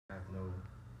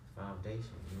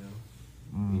foundation, you know.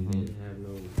 Mm-hmm. We didn't have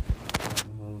no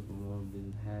homes. My mom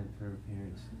didn't have her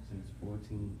parents since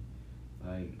 14.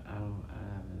 Like I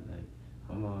haven't like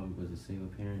my mom was a single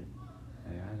parent.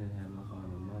 Like I didn't have my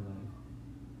father in my life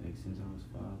like since I was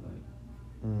 5. Like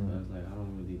so I was like I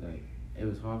don't really like. It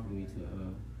was hard for me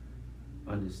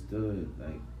to understood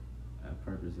like a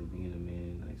purpose of being a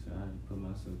man. Like so I had to put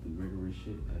myself through rigorous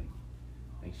shit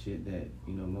like shit that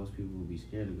you know most people would be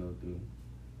scared to go through.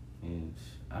 And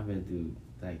I've been through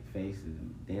like faces,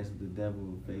 dance with the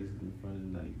devil, faces in front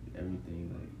of like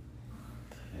everything, like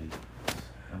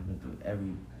I've been through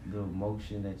every little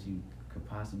motion that you could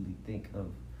possibly think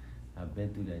of. I've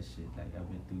been through that shit. Like I've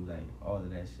been through like all of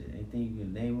that shit. Anything you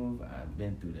can name of, I've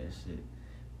been through that shit.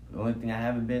 The only thing I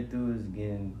haven't been through is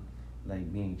being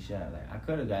shot. Like I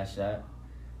could have got shot.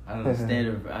 I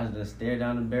done stared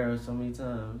down the barrel so many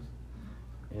times.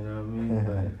 You know what I mean?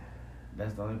 But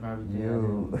that's the only probably thing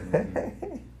I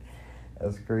did.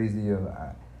 That's crazy, yo.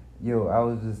 I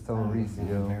was just telling Reese,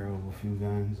 yo. I barrel a few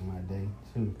guns in my day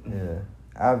too. Yeah,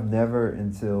 I've never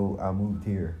until I moved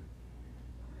here,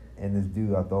 and this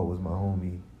dude I thought was my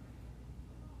homie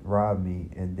robbed me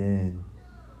and then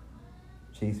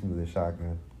chased me with a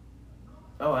shotgun.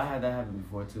 Oh, I had that happen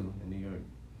before too in New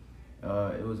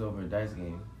York. It was over a dice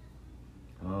game.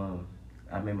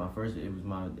 I made my first. It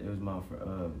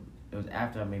was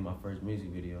after I made my first music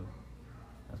video.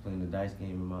 I was playing the dice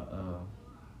game and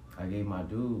I gave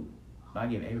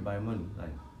everybody money.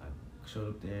 Like I showed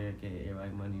up there, gave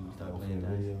everybody money. We started playing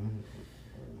dice.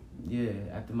 Yeah,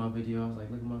 after my video, I was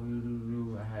like, look at my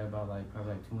video. I had about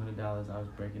probably $200. I was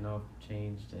breaking off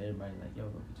change to everybody. Like, yo,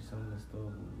 go get you something in the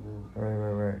store.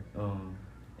 Right.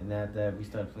 And after that, we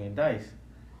started playing dice.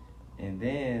 And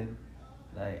then,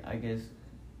 like, I guess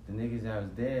the niggas that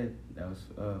was dead, that was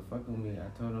fucking with me,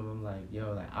 I told them, I'm like,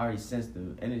 yo, like, I already sensed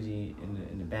the energy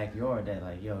in the backyard that,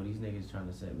 like, yo, these niggas trying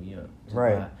to set me up. Just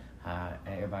right. How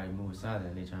everybody moving silent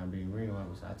and they trying to bring ring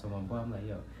around. So I told my boy, I'm like,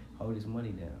 yo, hold this money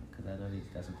down, because I know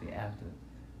that's what they after.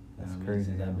 That's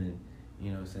crazy. Since I've been,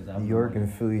 since I've New York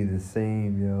and Philly the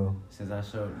same, yo. Since I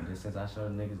showed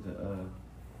niggas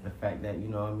the fact that,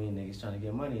 niggas trying to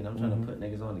get money, and I'm trying to put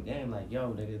niggas on the game, like, yo,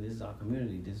 nigga, this is our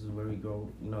community, this is where we grow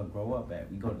up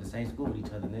at. We go to the same school with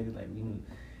each other, niggas,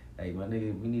 my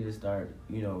nigga, we need to start,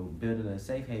 building a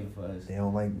safe haven for us. They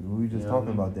don't like, we were just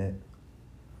talking about that.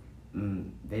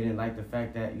 They didn't like the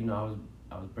fact that,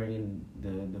 I was bringing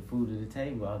the food to the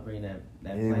table. I was bringing that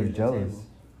yeah, plate they were to jealous.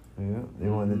 the table. Yeah, they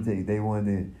wanted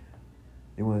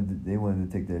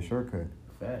to take that shortcut.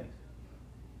 Facts.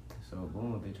 So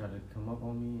boom, they tried to come up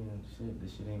on me and shit. The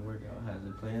shit ain't work out. I had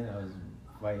the plan. I was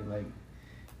fighting like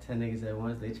 10 niggas at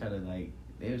once. They was trying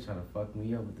to fuck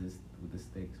me up with the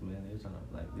sticks, man. They was trying to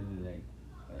literally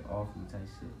like off me type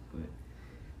shit. But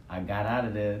I got out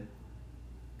of there.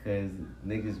 Cause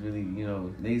niggas really,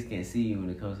 niggas can't see you when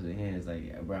it comes to the hands.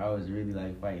 Like, bro, I was really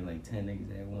fighting 10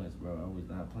 niggas at once, bro. I was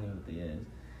not playing with their ass.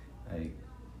 Like,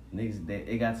 niggas,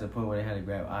 it got to the point where they had to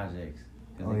grab objects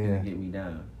because they couldn't get me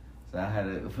down. So I had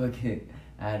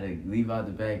to leave out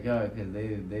the backyard because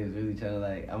they was really trying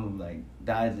to I'm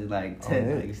dodging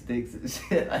 10 sticks and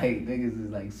shit. Like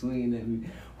niggas is swinging at me.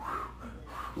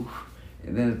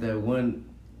 And then if that one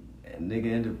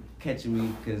nigga ended up catching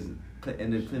me because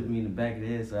ended up clipping me in the back of the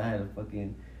head, so I had to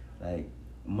fucking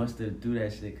muster through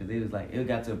that shit because it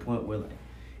got to a point where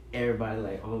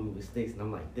everybody on me with sticks and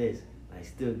I'm like this,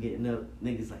 still getting up,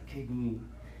 niggas kicking me.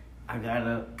 I got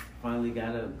up, finally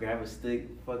got up, grabbed a stick,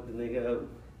 fucked the nigga up,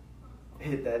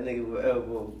 hit that nigga with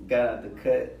elbow, got out the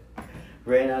cut,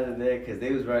 ran out of there because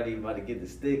they was already about to get the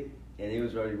stick and they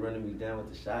was already running me down with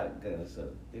the shotgun.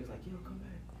 So they was like, yo, come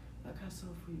back, I got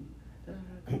something for you.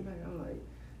 Come back. I'm like,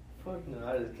 fuck no,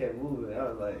 I just kept moving. I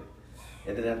was like,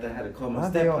 and then after I had to call my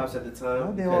step-pops at the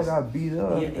time. They all got beat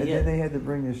up, and then they had to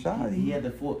bring the shot. He had the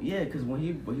because when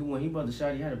he brought the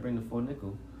shot, he had to bring the 4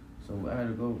 nickel. So I had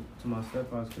to go to my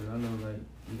step-pops because I know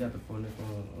he got the 4 nickel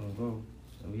on go,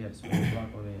 and we had to spin the block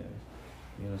on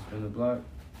their ass. Spin the block,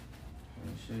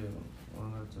 and shit,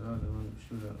 one after the other, one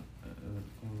shootout, and it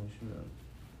became a shootout.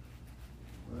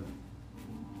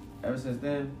 But ever since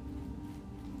then,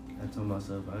 I told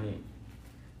myself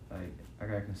I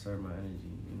gotta conserve my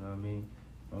energy, you know what I mean?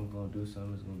 If I'm gonna do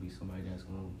something, it's gonna be somebody that's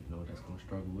gonna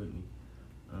struggle with me.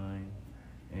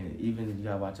 And even you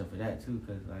gotta watch out for that too,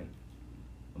 cause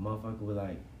a motherfucker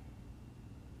would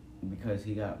because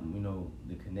he got,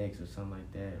 the connects or something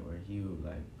like that, or he would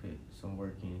put some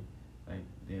work in,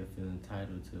 they'll feel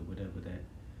entitled to whatever that,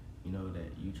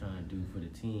 that you trying to do for the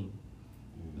team.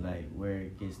 Where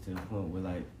it gets to the point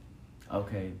where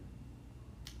okay,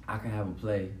 I can have a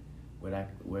play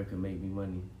where it could make me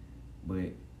money,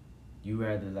 but you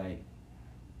rather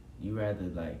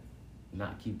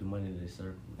not keep the money in the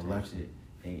circle. Alexa. Shit.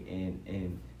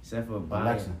 And except for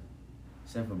Alexa.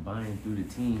 buying through the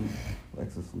team,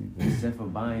 Alexa sleeping. except for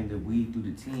buying the weed through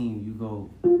the team, you go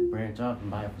branch off and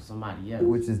buy it for somebody else.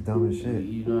 Which is dumb as shit.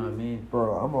 You know what I mean?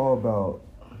 Bro, I'm all about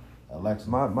Alexa.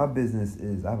 my business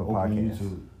is I have a Open podcast.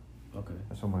 YouTube. Okay.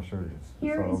 That's what my shirt is.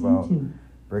 Here It's is all about YouTube.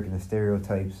 breaking the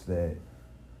stereotypes that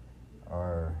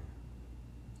are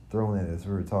thrown at us.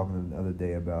 We were talking the other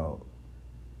day about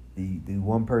the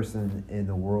one person in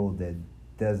the world that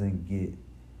doesn't get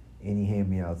any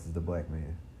hand-me-outs is the black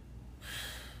man.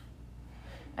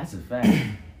 That's a fact.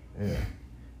 Yeah.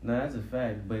 No, that's a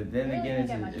fact. But then again,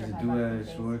 it's a dual-edged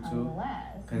sword too.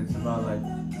 Cause it's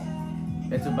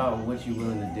about what you're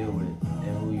willing to deal with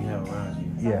and who you have around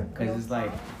you. Yeah. Cause it's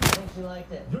like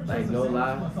no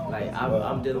lie, like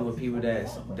I'm dealing with people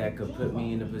that could put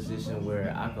me in a position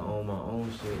where I can own my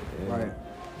own shit. And, Right.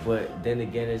 But then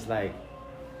again, it's like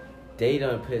they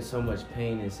done put so much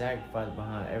pain and sacrifice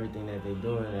behind everything that they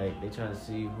doing. Like they trying to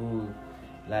see who,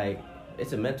 like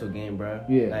it's a mental game, bro.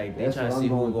 Yeah, Like they that's trying what to see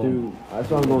I'm who going through. That's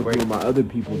what I'm gonna going through with my other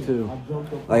people too.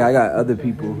 Like I got other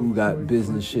people who got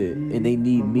business shit, and they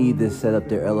need me to set up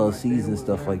their LLCs and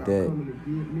stuff like that.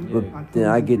 But then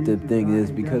I get the thing is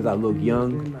because I look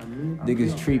young,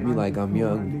 niggas treat me like I'm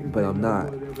young, but I'm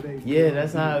not. Yeah,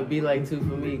 that's how it be like too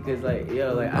for me. Cause like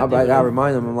I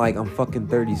remind them I'm like I'm fucking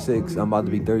 36. I'm about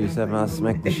to be 37. I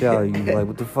smack the shit out of you. Like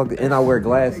what the fuck? And I wear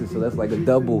glasses, so that's like a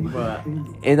double.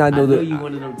 Bruh, And I know that you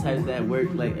one of them types that work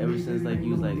like ever since like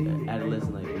you was like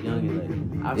adolescent, like young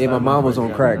and like. yeah, my mom was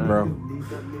on crack, bro. Yeah.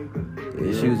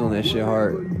 Yeah, she was on that shit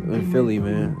hard in Philly,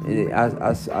 man. And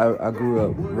I grew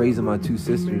up raising my two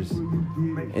sisters,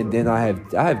 and then I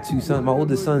have two sons. My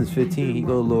oldest son is 15. He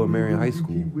go to Lower Marion High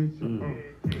School.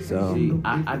 So see,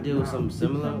 I deal with something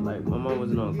similar. Like my mom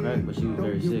wasn't on crack, but she was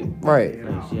very sick. right.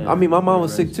 Like, she had I mean, my mom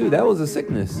was sick too. That was a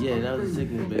sickness. Yeah, that was a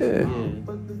sickness, basically. Yeah.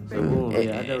 So boom,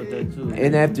 yeah, I dealt with that too.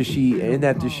 And after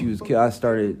she was killed,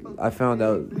 I found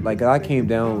out, like, I came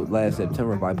down last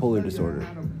September bipolar disorder.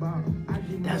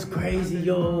 That's crazy,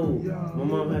 yo. My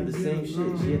mom had the same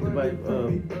shit. She had to buy.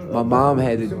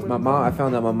 I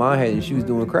found out my mom had it, and she was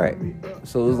doing crack.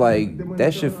 So it was like,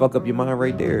 that shit fuck up your mind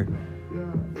right there.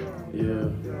 Yeah.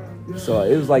 So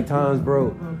it was like times,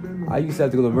 bro. I used to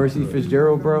have to go to Mercy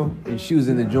Fitzgerald, bro, and she was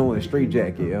in the joint with a straight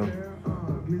jacket, yo.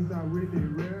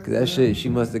 Cause that shit, she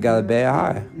must have got a bad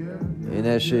high, and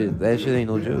that shit ain't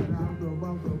no joke.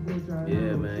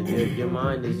 Yeah, man. Your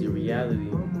mind is your reality,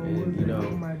 and you know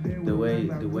the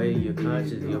way your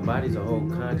body's a whole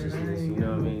consciousness. You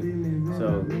know what I mean?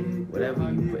 So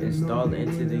whatever you install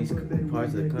into these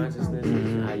parts of the consciousness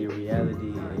is how your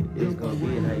reality is gonna be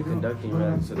and how you conduct your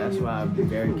reality. So that's why I'm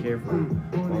very careful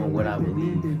on what I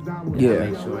believe. And Yeah. I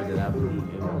make sure that I believe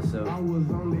in myself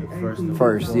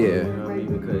First, yeah. You know what I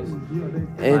mean? Because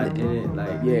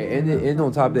and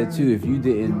on top of that too, if you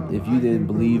didn't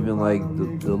believe in like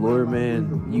the Lord,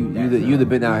 man, you'd have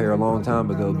been out here a long time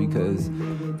ago, because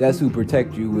that's who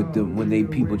protect you when they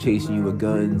people chasing you with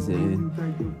guns and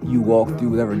you walk through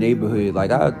whatever neighborhood.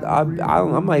 Like I'm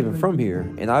not even from here,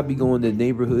 and I'd be going to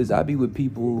neighborhoods. I'd be with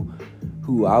people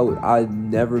who I'd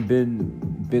never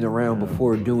been around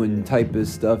before, doing type of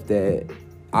stuff that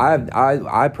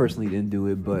I personally didn't do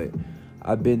it, but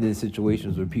I've been in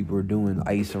situations where people are doing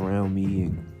ice around me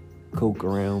and coke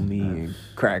around me and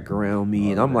crack around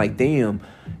me, and I'm like, damn.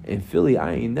 In Philly,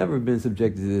 I ain't never been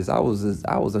subjected to this. I was a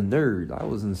nerd. I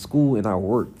was in school and I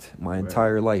worked my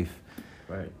entire life.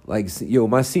 Right. Like, yo,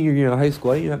 my senior year in high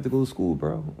school, I didn't have to go to school,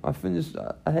 bro. I finished.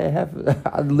 I had half.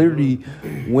 I literally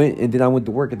went, and then I went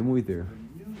to work at the movie theater.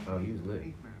 Oh, you was lit.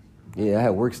 Yeah, I had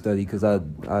work study because I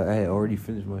had already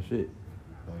finished my shit.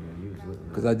 Oh yeah, you was lit.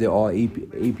 Because I did all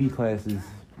AP classes.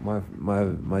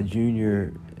 My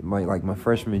junior, my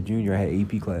freshman, junior, I had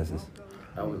AP classes.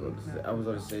 I was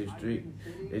on the same street.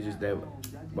 It's just that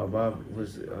my mom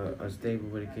was unstable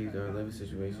when it came to her living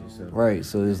situation. So Right,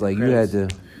 so it's like you had to.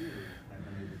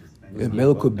 And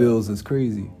medical bills is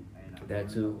crazy. That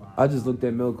too. I just looked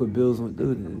at medical bills and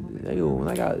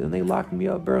when they locked me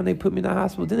up, bro, and they put me in the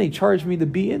hospital, then they charged me to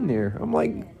be in there. I'm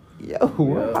like,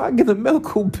 yo, I get a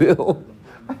medical bill.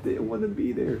 I didn't want to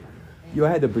be there. Yo, I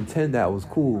had to pretend that I was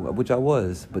cool, which I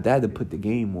was, but I had to put the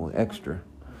game on extra.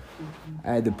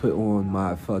 I had to put on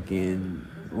my fucking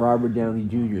Robert Downey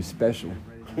Jr. special.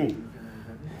 I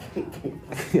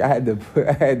had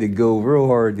to go real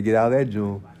hard to get out of that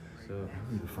joint. So,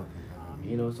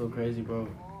 you know what's so crazy, bro?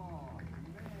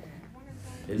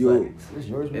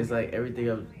 It's like everything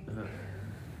else.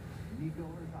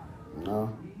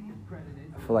 No.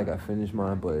 I feel like I finished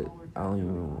mine, but I don't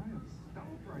even know.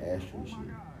 Ashtray shit.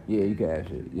 Yeah, you can ash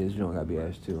it. Yeah, this joint gotta be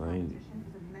ashed too. I ain't.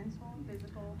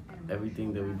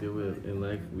 Everything that we do in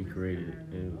life, we created.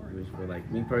 And which for like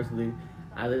me personally,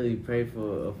 I literally prayed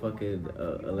for a fucking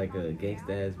like a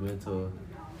gangsta ass mentor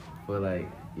for like,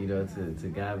 you know, to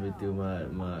guide me through my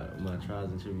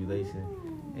trials and tribulation.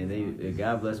 And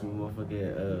God bless me,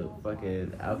 motherfucking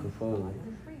fucking Al Capone,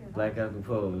 Black Al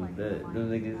Capone, those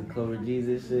niggas Clover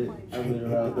Jesus shit. I've been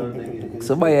around those niggas.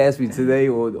 Somebody asked me today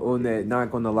on that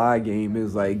Not Gonna Lie game, it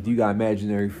was like, do you got an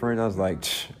imaginary friend? I was like,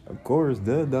 of course,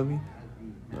 duh, dummy.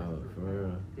 No, for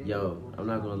real. Yo, I'm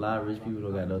not gonna lie, rich people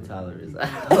don't got no tolerance.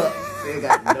 They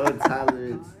got no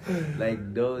tolerance, like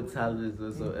no tolerance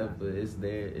whatsoever. It's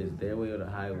their way or the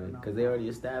highway, cause they already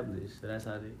established. So that's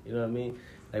how they, you know what I mean?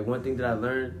 Like one thing that I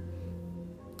learned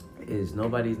is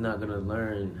nobody's not gonna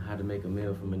learn how to make a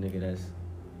meal from a nigga that's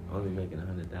only making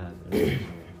 100,000. You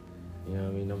know what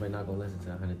I mean? Nobody not gonna listen to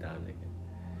 100,000 nigga.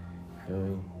 You know what I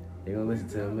mean? They gonna listen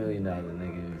to $1 million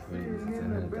nigga before they listen to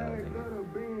 100,000 nigga.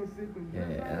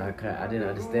 Yeah, and I didn't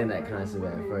understand that concept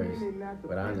at first,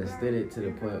 but I understood it to the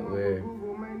point where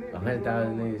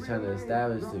 100,000 niggas trying to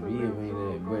establish to be a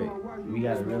millionaire, but we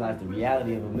gotta realize the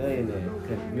reality of a millionaire,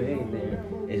 because a millionaire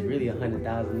is really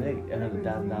 $100,000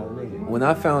 nigga. When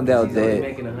I found out He's that only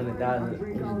making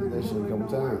 100,000. That shit a couple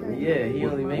times. Yeah, he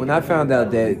only making. when I found out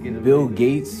 100,000 that Bill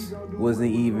Gates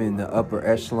wasn't even the upper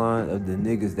echelon of the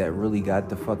niggas that really got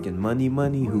the fucking money,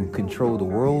 who control the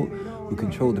world, who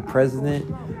control the president,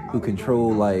 who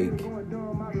control like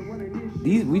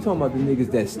these. We talking about the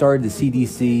niggas that started the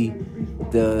CDC,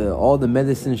 all the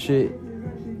medicine shit,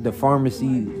 the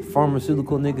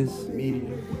pharmaceutical niggas.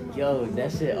 Yo,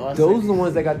 that shit awesome. Those are the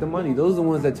ones that got the money. Those are the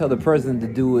ones that tell the president to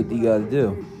do what he gotta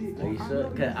do. Are you sure?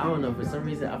 Cause I don't know. For some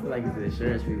reason, I feel like it's the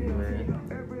insurance people, man.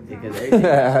 Because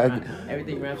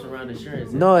everything wraps around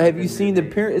insurance. No, have you seen the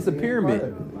pyramid? It's a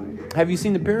pyramid. Have you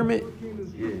seen the pyramid?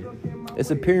 Yeah.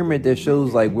 It's a pyramid that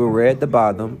shows like where we're at the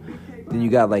bottom. Then you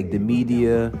got like the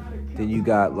media. Then you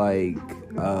got like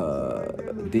on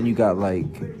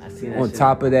shit.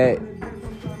 top of that.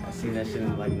 I seen that shit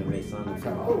in like the Masonic.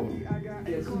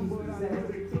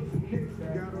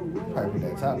 Probably put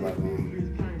that top light on.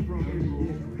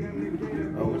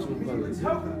 Oh, which one's going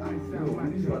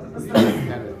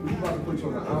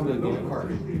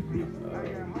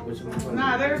to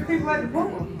Nah, there's people at the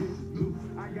pool.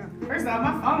 First off,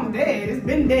 my phone dead. It's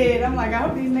been dead. I'm like, I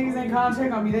hope these niggas ain't call and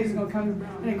check on me. They just gonna come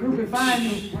in a group and find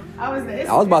me. I was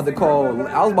about to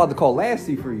call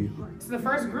Lassie for you. It's the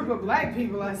first group of black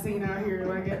people I seen out here,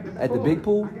 like At the big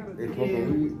pool?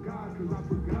 Yeah.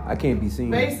 I can't be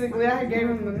seen. Basically, I gave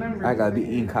him the number. I gotta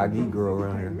be incognito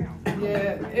around here.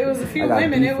 Yeah, it was a few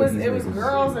women. It was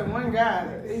girls and one guy.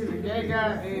 He was a gay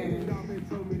guy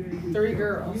and 3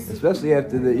 girls. Especially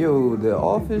after the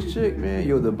office chick, man.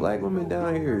 The black women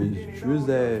down here is driz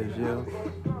ass, yo.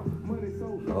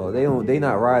 Oh, they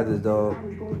not riders, dog.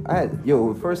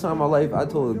 First time in my life, I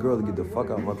told a girl to get the fuck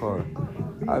out of my car.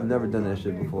 I've never done that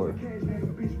shit before.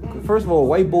 First of all, a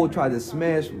white boy tried to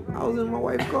smash. I was in my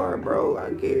wife's car, bro.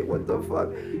 I get what the fuck.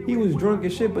 He was drunk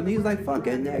and shit, but he was like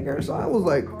fucking nigger. So I was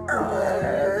like,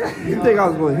 you think I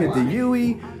was gonna hit the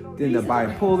Yui? Then the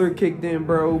bipolar kicked in,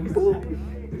 bro. Boop.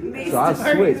 So I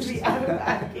switched.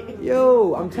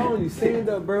 Yo, I'm telling you, stand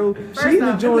up, bro. She in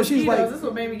the joint. She's like,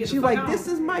 this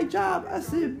is my job. I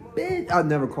said, bitch. I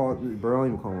never called, bro. I don't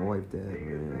even call my wife that,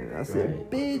 man. I said,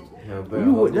 bitch. Yo,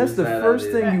 bro, That's the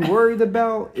first thing you worried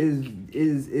about is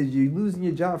you losing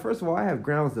your job. First of all, I have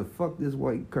grounds to fuck this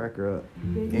white cracker up,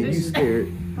 and you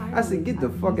scared. I said, get the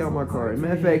fuck out of my car.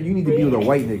 Matter of fact, you need to be with a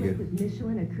white nigga.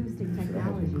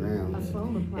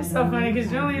 It's so funny because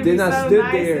Julian Then be I so stood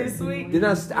nice there. and sweet. Then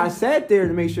I sat there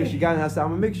to make sure she got in. I said, I'm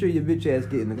gonna make sure your bitch ass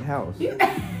get in the house. Yeah,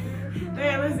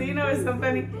 listen, you know what's so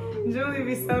funny? Julian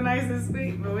be so nice and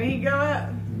sweet, but when he go up,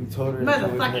 You told her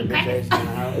motherfucking bitch ass in the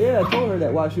house. Yeah, I told her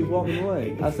that while she was walking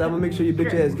away. I said, I'm gonna make sure your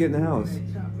bitch ass get in the house.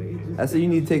 I said, you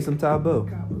need to take some Tabo.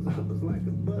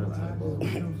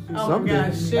 oh Something. my gosh, That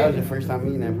was shit. your first time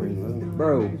meeting that person, wasn't it?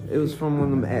 Bro, it was from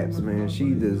one of them apps, man. She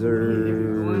One as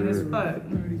deserved fuck.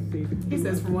 He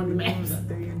says for one of the maps.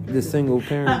 the single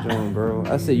parent joint, bro.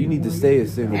 I said, you need to stay a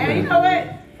single And you parent. know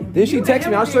what? Then she texted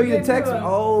me. I'll show you the text.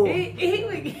 Oh, He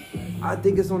would. I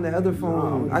think it's on the other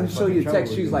phone. I can show you the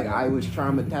text. She was like, I was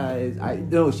traumatized.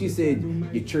 No, she said,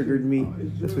 you triggered me.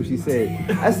 That's what she said.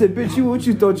 I said, bitch, what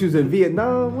you thought you was in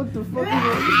Vietnam? What the fuck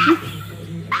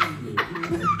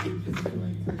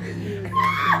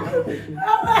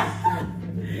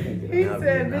He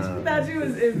said, bitch, you thought you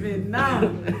was in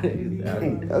Vietnam.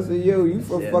 I said, yo, you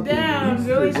from fucking Damn,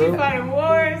 Houston, Julie, she bro. fighting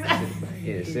wars.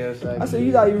 Yeah, sales I said,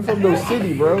 you not even from no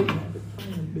city, bro.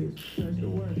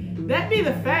 That be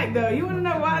the fact though. You wanna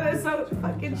know why that's so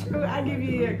fucking true? I give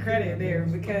you your credit there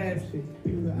because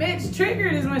bitch,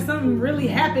 triggered is when something really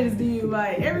happens to you.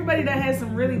 Like everybody that has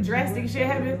some really drastic shit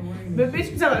happen, but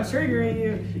bitch, you talking about triggering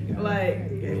you. Like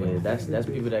Yeah, that's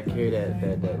people that carry that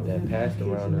past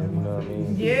around them. You know what I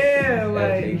mean? yeah,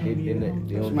 like They don't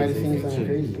She might have get seen that something shit.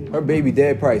 crazy. Her baby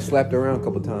dad probably slapped her around a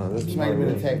couple times. She might have been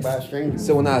attacked by a stranger.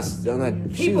 So when I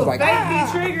she people was like, fake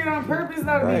ah! be triggered on purpose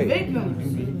though to Right. be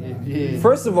victims. Yeah.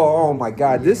 First of all, oh my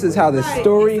God, this is how the Like,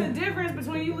 story. It's a difference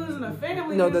between you losing a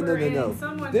family No. member and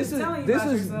someone This just is telling you this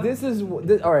about is yourself. this is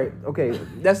all right. Okay,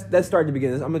 let's start at the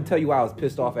beginning. I'm gonna tell you why I was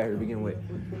pissed off at her to begin with.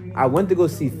 I went to go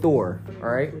see Thor. All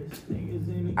right.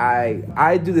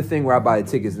 I do the thing where I buy the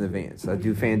tickets in advance. I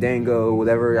do Fandango,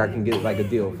 whatever I can get like a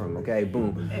deal from. Okay,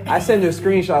 boom. I send her a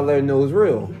screenshot, let her know it's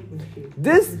real.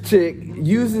 This chick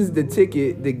uses the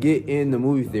ticket to get in the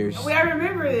movie theater. I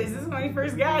remember this. This is when you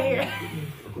first got here.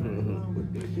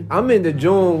 I'm in the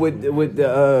joint with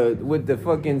the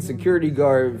fucking security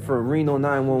guard from Reno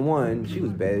 911. She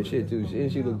was bad as shit too.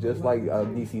 She looked just like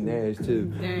DC Nash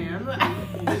too. Damn.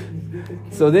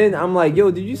 So then I'm like,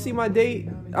 yo, did you see my date?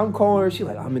 I'm calling her. She's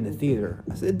like, I'm in the theater.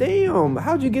 I said, damn,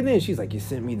 how'd you get in? She's like, you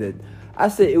sent me the. I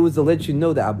said it was to let you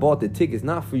know that I bought the tickets,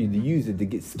 not for you to use it to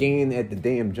get scanned at the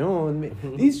damn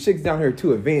joint. These chicks down here are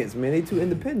too advanced, man. They too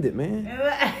independent, man.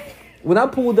 When I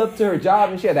pulled up to her job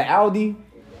and she had an Audi.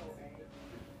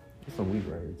 There's some weed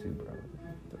right here too, bro.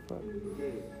 What the fuck?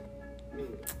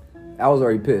 I was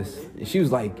already pissed. And she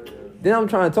was like, then I'm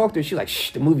trying to talk to her. She's like, shh,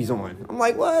 the movie's on. I'm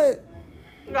like, what?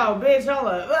 No, bitch, hold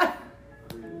up.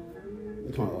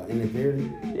 You talking about in the theater?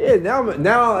 Yeah,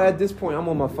 now at this point, I'm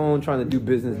on my phone trying to do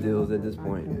business deals at this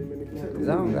point. Because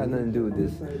I don't got nothing to do with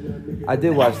this. I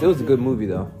did watch, it was a good movie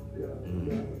though.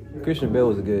 Christian Bale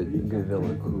was a good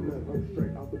villain.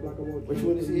 Which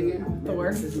one is he again?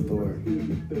 Thor. Thor.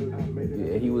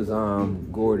 Yeah, he was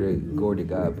Gore the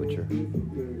God Butcher.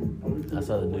 I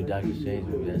saw the new Doctor Strange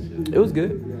movie. That shit. It was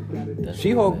good. That's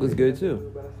She-Hulk what was good too.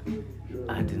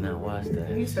 I did not watch that.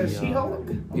 You said She-Hulk?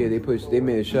 Yeah, they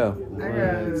made a show. I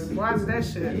gotta watch that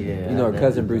shit. Yeah. You know her I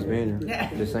cousin never- Bruce Banner. Yeah.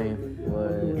 Just saying.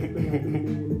 What?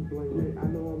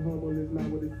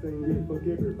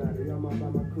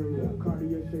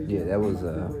 Yeah, that was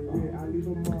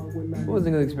it was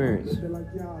a good experience.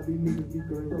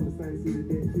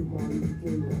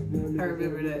 I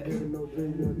remember that.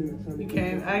 You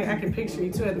came, I can picture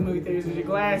you too at the movie theaters with your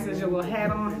glasses, your little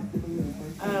hat on,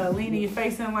 leaning your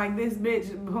face in like this bitch,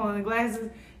 pulling the glasses.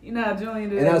 You know how Julian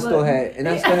did And that I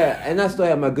still look.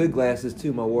 had my good glasses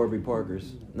too, my Warby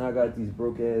Parkers. Now I got these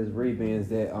broke ass Ray-Bans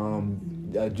that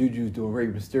Juju's doing Ray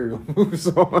Mysterio moves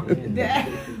on. Yeah.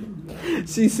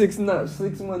 She's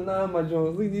 6'19", my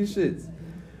Jones. Look at these shits.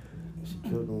 She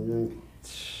killed him,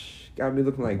 Got me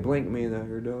looking like Blank Man out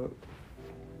here, dog.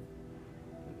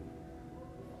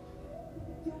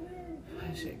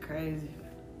 That shit crazy.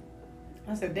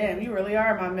 I said, damn, you really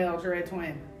are my male Dread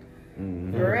twin.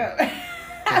 Mm-hmm. For real.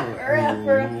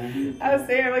 For real. I was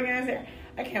there looking at his hair.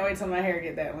 I can't wait till my hair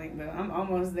get that length though. I'm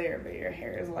almost there, but your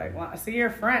hair is like long. See, your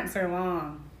fronts are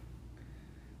long.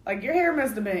 Like your hair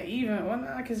must have been even. Well,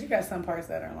 no, because you got some parts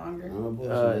that are longer. I'm a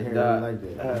bullshit. Her hair like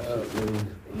that.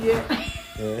 Yeah.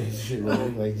 Yeah, shit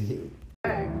look like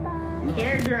that.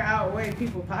 Character outweigh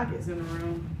people pockets in the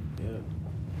room. Yeah.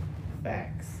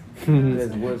 Facts.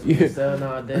 Because what's we sell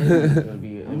nowadays is gonna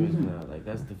be an image now. Like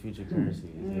that's the future currency.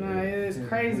 No, it's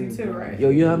crazy too, right? Yo,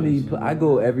 you know how many? I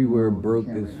go everywhere broke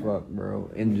as fuck,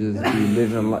 bro, and just be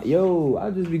living like. Yo,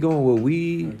 I just be going with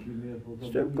weed,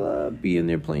 strip club, be in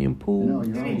there playing pool.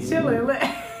 You be chilling.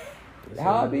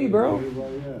 How I be, bro?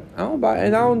 I don't buy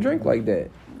and I don't drink like that.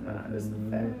 Nah, this is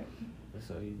a fact. That's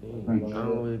all you need. I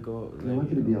don't really go. They want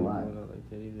you to be alive. Like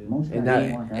that either. Most And guys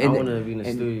that- want I and- want to be in the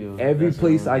and studio. Every That's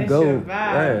place all. I It's go, your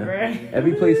vibe,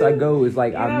 every place I go is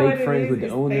like You I know make what it friends is? with the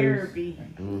It's owners. Therapy.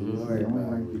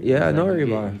 Mhm. Yeah, I It's know like you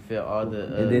everybody. You feel all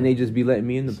the. And then they just be letting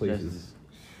me in the places.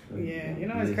 Yeah, you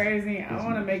know what's crazy? I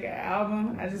want to make an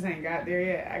album. I just ain't got there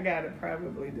yet. I gotta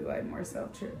probably do like more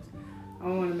self trips. I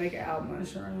want to make an album on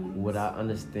shrooms. What I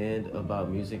understand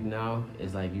about music now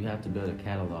is like you have to build a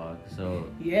catalog. So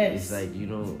Yes. it's like you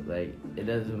don't like. It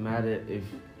doesn't matter if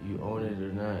you own it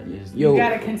or not. It's Yo, You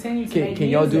gotta continue to make can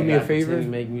y'all do music. me a You gotta favor? continue to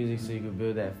make music so you can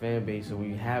build that fan base. So when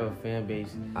you have a fan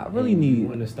base, I really and you need-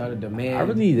 want to start a demand. I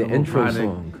really need an of a intro product,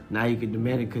 song. Now you can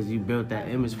demand it because you built that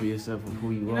image for yourself of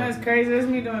who you You know are. it's crazy? It's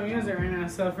me doing music right now.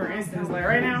 So for instance, like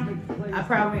right now, I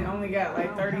probably only got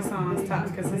like 30 songs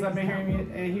tops because since I've been here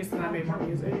in Houston, I made more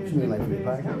music. You mean like for the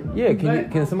podcast? Yeah,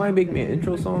 can somebody make me an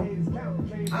intro song?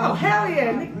 Oh hell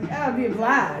yeah, nigga, I'll be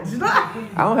obliged.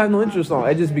 I don't have no intro song.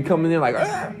 I just be coming in like.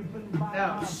 "Ah."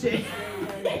 Oh shit.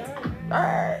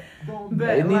 But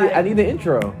I need the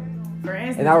intro. For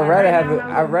instance, And I would rather have right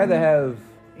now, I'd rather have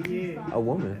yeah. a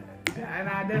woman. And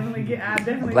I definitely get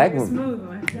Black a woman. smooth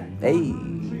one. Hey,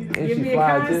 and Give she me a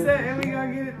fly concept too. and we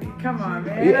gonna get it. Come on,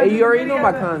 man. You already know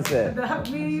my concept.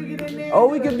 Me and you get in there. Oh,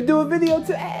 we could do a video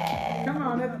too. Come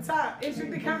on, at the top. It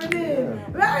should be coming in.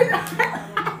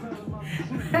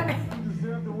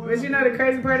 But you know the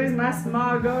crazy part is my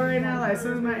small goal right now, like as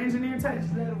soon as my engineer touch,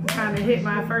 I'm trying to hit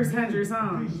my first 100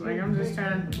 songs. Like I'm just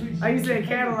trying, like you said,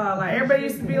 catalog. Like everybody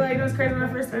used to be like, it was crazy when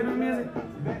I first started doing music.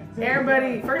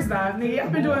 Everybody, first off, nigga,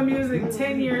 I've been doing music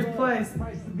 10 years plus,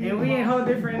 and we in whole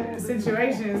different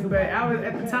situations. But I was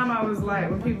at the time I was like,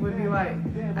 when people would be like,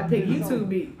 I pick YouTube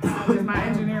beats because my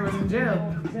engineer was in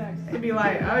jail. They'd be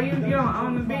like, oh, you don't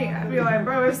own the beat. I'd be like,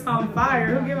 bro, it's on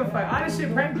fire. Who give a fuck? All this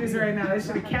shit practice right now. This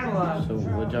shit a catalog. So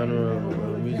what genre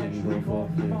of music you going for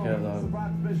your catalog?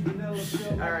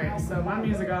 Alright, so my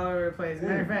music all over the place.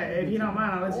 Matter of fact, if you don't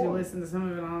mind, I'll let you listen to some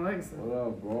of it on Alexa. What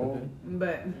up, bro?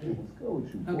 But Let's go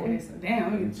with you, boy. okay, so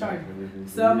damn, let me get charged.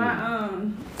 So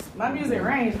my music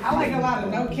range, I like a lot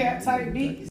of no cap type beats.